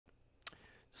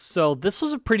So this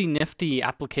was a pretty nifty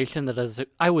application that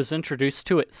I was introduced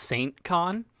to at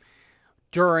SaintCon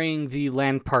during the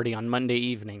LAN party on Monday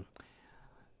evening.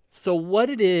 So what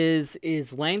it is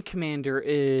LANCommander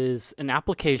is an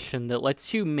application that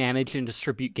lets you manage and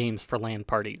distribute games for LAN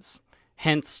parties.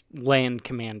 Hence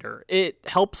LANCommander. It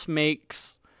helps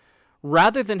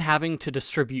rather than having to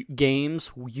distribute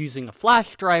games using a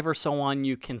flash drive or so on,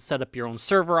 you can set up your own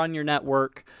server on your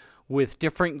network with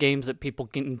different games that people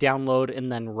can download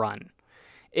and then run.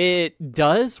 It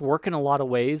does work in a lot of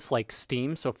ways like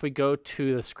Steam. So if we go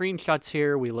to the screenshots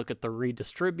here, we look at the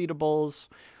redistributables,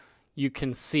 you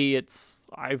can see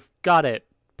I've got it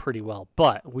pretty well,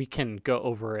 but we can go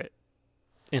over it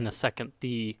in a second.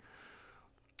 The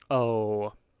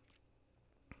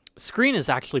screen is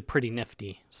actually pretty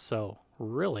nifty. So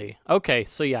really, okay,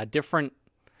 so yeah, different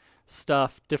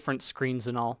stuff, different screens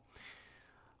and all.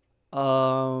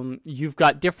 You've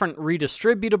got different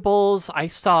redistributables. I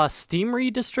saw Steam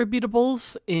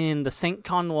redistributables in the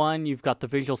SaintCon one. You've got the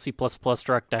Visual C++,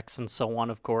 DirectX, and so on,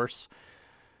 of course.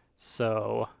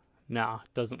 So, no,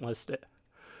 it doesn't list it.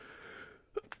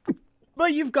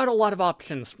 But you've got a lot of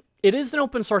options. It is an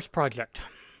open source project,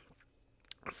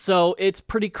 so it's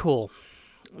pretty cool.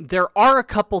 There are a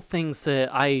couple things that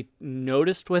I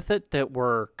noticed with it that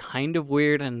were kind of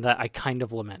weird and that I kind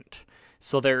of lament.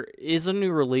 So there is a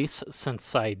new release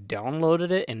since I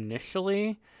downloaded it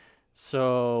initially.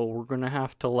 So we're going to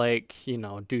have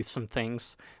to do some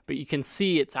things. But you can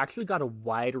see it's actually got a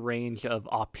wide range of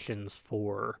options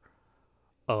for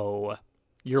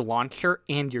your launcher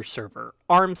and your server.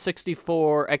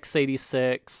 ARM64,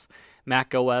 x86,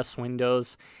 Mac OS,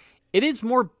 Windows. It is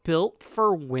more built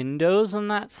for Windows in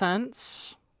that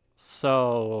sense.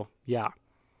 So, yeah.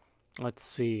 Let's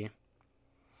see.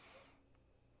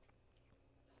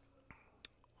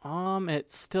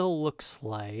 It still looks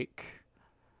like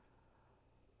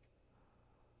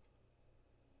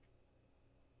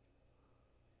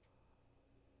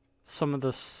some of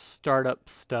the startup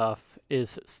stuff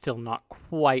is still not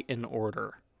quite in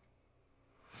order.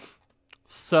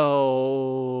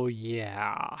 So,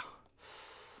 yeah.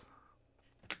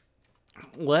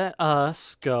 Let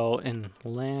us go in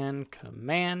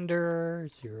LANCommander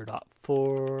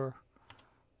 0.4,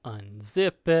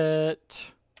 unzip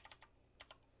it.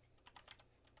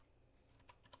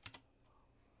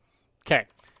 Okay,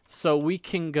 so we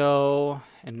can go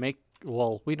and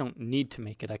we don't need to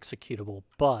make it executable,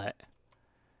 but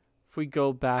if we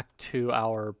go back to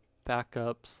our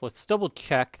backups, let's double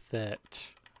check that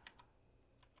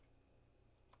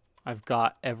I've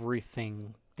got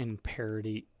everything in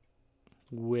parity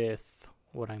with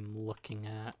what I'm looking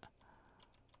at.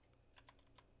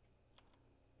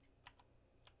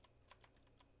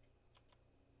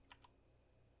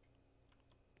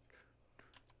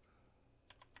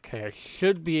 Okay, I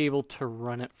should be able to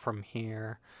run it from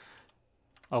here.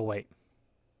 Oh, wait.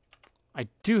 I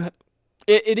do...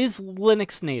 It is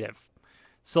Linux native.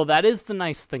 So that is the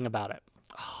nice thing about it.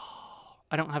 Oh,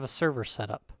 I don't have a server set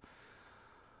up.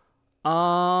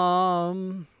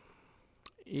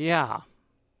 Yeah.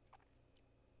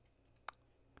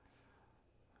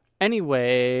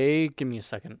 Anyway, give me a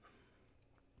second.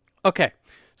 Okay.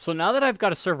 So now that I've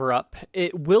got a server up,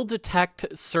 it will detect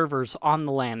servers on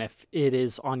the LAN if it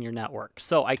is on your network.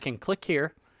 So I can click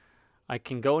here. I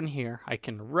can go in here. I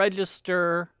can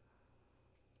register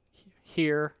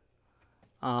here.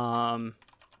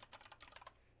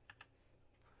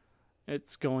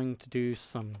 It's going to do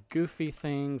some goofy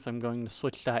things. I'm going to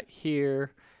switch that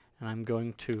here, and I'm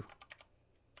going to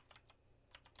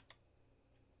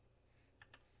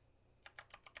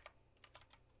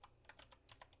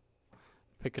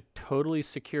pick a totally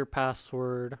secure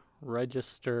password,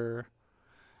 register,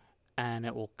 and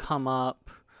it will come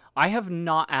up. I have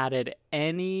not added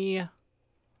any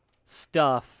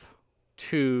stuff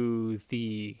to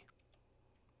the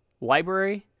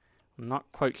library. I'm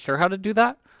not quite sure how to do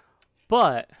that,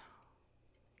 but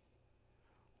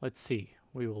let's see.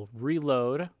 We will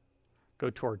reload,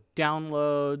 go to our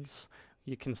downloads.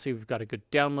 You can see we've got a good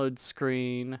download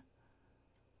screen.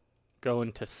 Go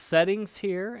into settings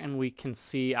here, and we can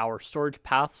see our storage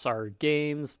paths, our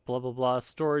games, blah, blah, blah,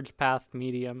 storage path,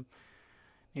 medium.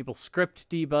 Enable script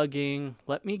debugging.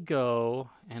 Let me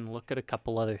go and look at a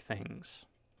couple other things.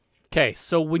 Okay,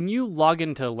 so when you log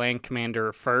into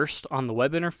LANCommander first on the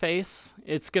web interface,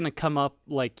 it's going to come up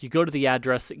like you go to the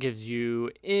address it gives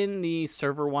you in the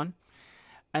server one,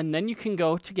 and then you can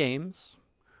go to games.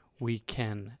 We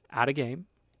can add a game.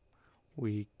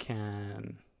 We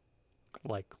can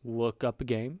look up a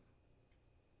game.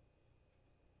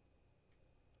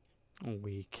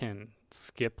 We can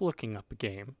skip looking up a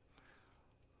game.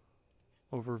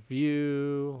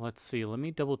 Overview. Let's see. Let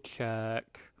me double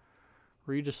check.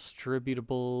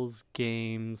 Redistributables,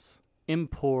 games,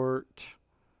 import.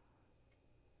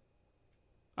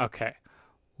 Okay.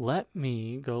 Let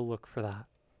me go look for that.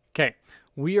 Okay.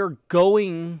 We are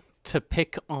going to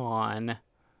pick on...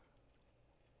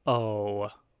 Oh.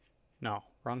 No.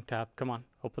 Wrong tab. Come on.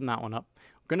 Open that one up.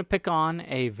 We're going to pick on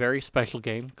a very special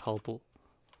game called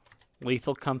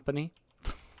Lethal Company.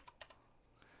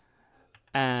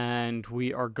 And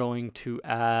we are going to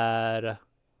add...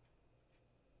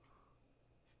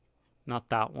 Not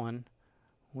that one.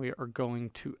 We are going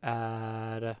to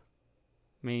add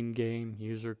main game,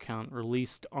 user account,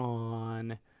 released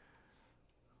on...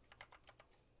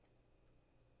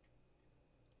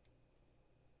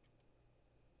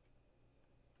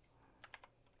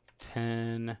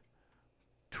 Ten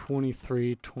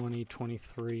 23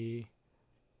 2023.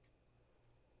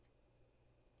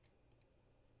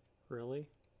 Really?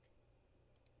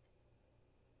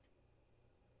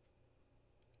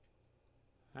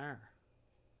 There.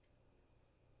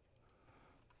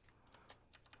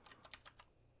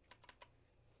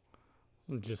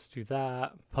 We'll just do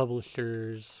that.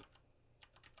 Publishers.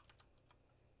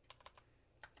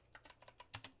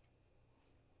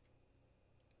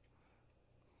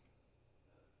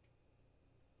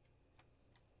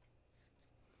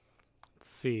 Let's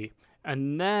see.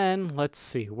 And then, let's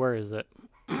see. Where is it?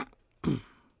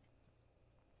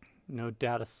 No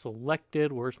data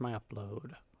selected. Where's my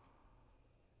upload?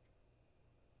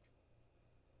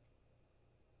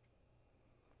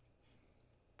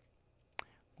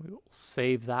 We will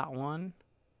save that one.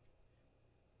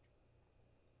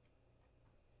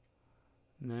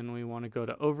 And then we want to go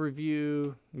to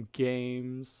Overview,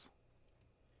 Games,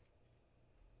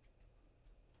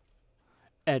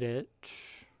 Edit,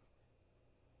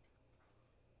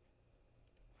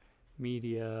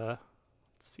 Media,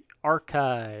 let's see,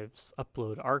 Archives,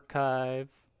 Upload Archive.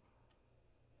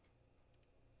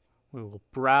 We will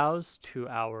browse to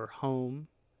our home,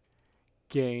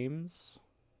 Games.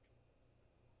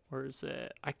 Where is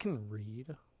it? I can read.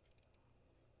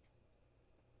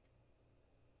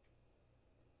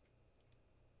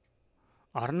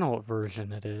 I don't know what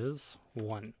version it is.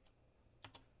 1.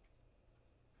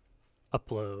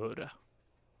 Upload.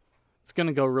 It's going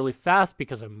to go really fast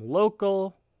because I'm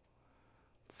local.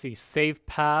 Let's see, save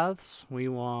paths. We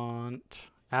want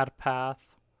add a path.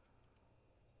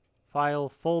 File,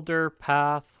 folder,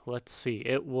 path. Let's see,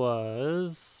 it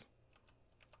was...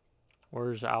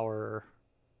 Where's our...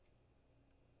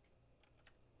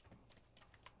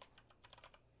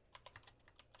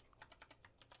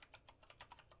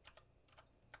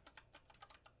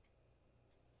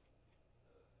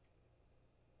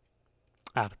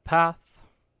 Add a path.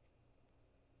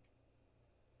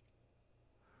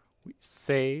 We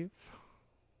save.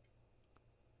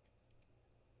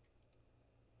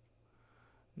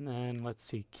 And then let's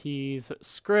see, keys,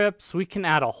 scripts. We can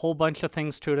add a whole bunch of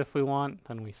things to it if we want.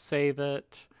 Then we save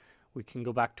it. We can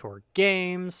go back to our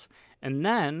games. And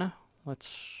then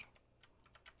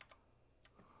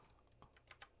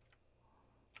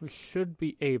we should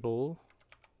be able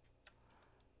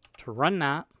to run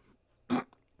that.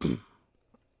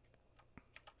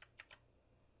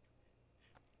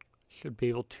 Should be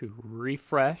able to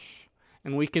refresh,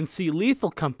 and we can see Lethal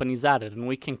Company's added, and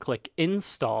we can click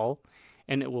install,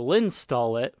 and it will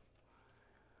install it.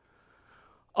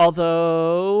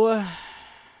 Although,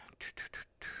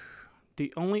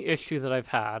 the only issue that I've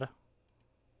had,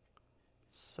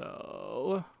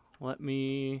 so let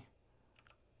me...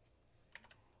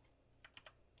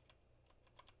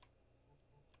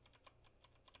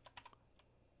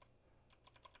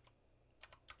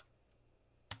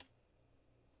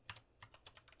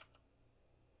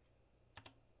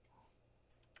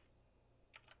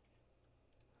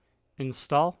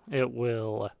 install. It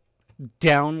will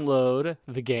download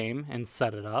the game and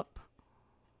set it up.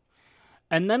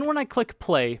 And then when I click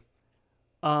play,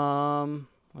 let's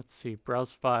see,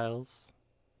 browse files.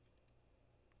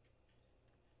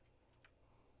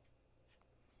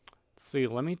 Let's see,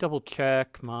 let me double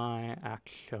check my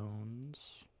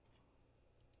actions.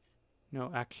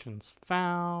 No actions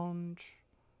found.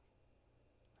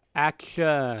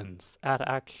 Actions. Add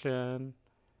action.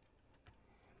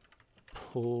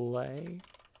 Play.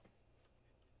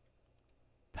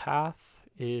 Path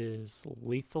is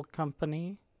Lethal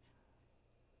Company.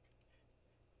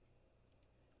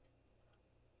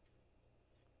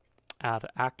 Add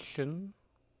action.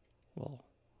 Well,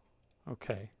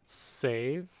 okay.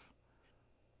 Save.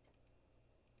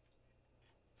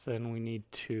 Then we need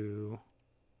to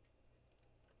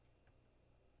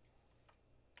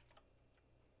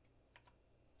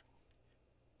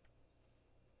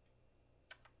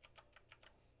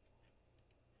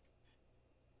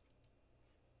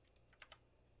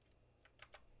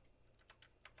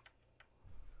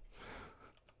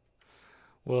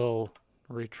We'll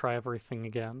retry everything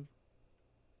again.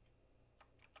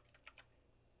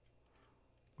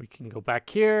 We can go back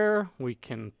here. We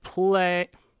can play.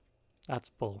 That's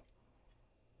bull.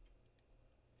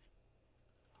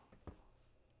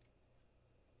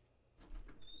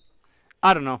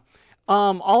 I don't know.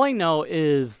 All I know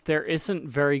is there isn't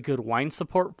very good wine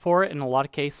support for it in a lot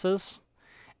of cases.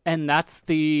 And that's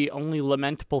the only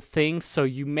lamentable thing. So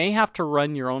you may have to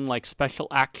run your own like special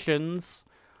actions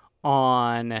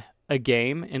on a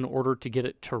game in order to get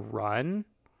it to run.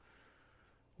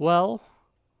 Well,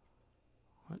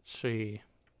 let's see.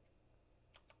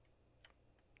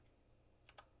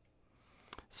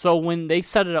 So when they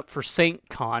set it up for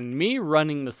SaintCon, me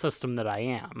running the system that I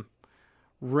am,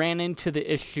 ran into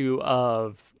the issue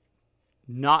of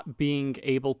not being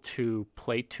able to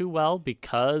play too well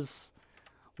because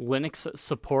Linux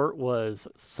support was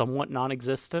somewhat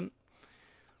non-existent.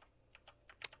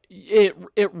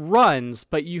 It runs,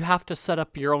 but you have to set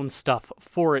up your own stuff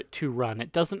for it to run.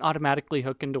 It doesn't automatically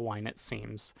hook into Wine, it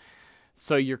seems.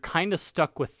 So you're kind of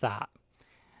stuck with that.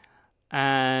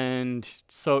 And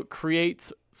so it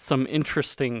creates some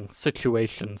interesting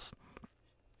situations.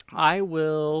 I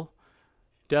will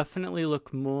definitely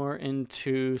look more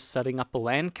into setting up a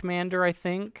LANCommander, I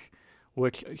think,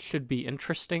 which should be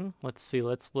interesting. Let's see,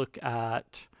 let's look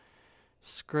at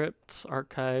scripts,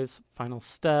 archives, final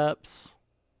steps.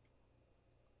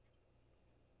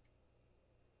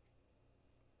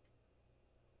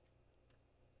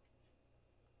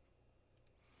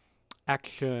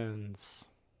 Actions.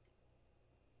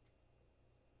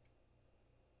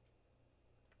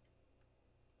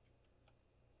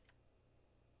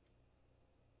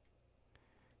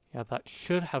 Yeah, that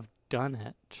should have done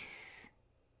it.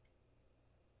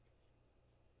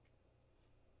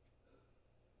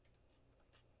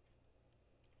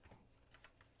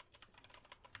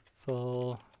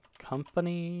 Full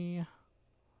company.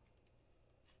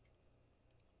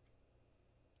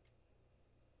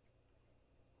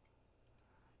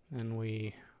 Then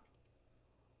we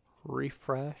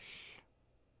refresh.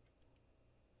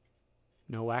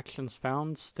 No actions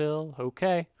found still.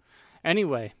 Okay.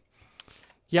 Anyway.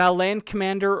 Yeah,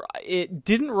 LANCommander, it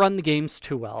didn't run the games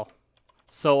too well.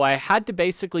 So I had to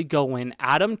basically go in,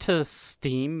 add them to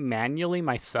Steam manually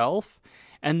myself,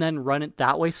 and then run it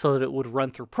that way so that it would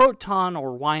run through Proton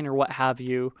or Wine or what have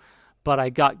you. But I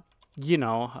got, you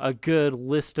know, a good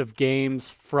list of games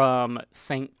from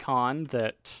SaintCon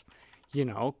that, you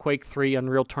know, Quake 3,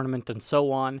 Unreal Tournament, and so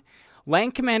on.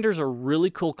 LANCommander's a really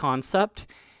cool concept.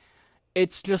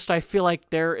 It's just I feel like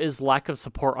there is lack of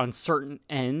support on certain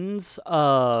ends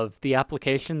of the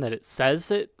application that it says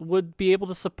it would be able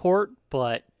to support,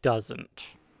 but doesn't.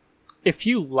 If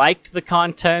you liked the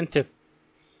content, if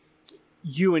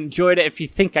you enjoyed it, if you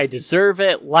think I deserve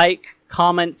it, like,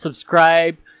 comment,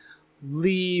 subscribe,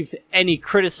 leave any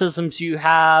criticisms you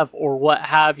have or what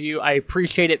have you. I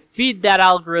appreciate it. Feed that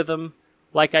algorithm,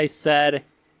 like I said,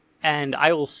 and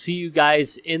I will see you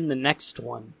guys in the next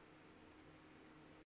one.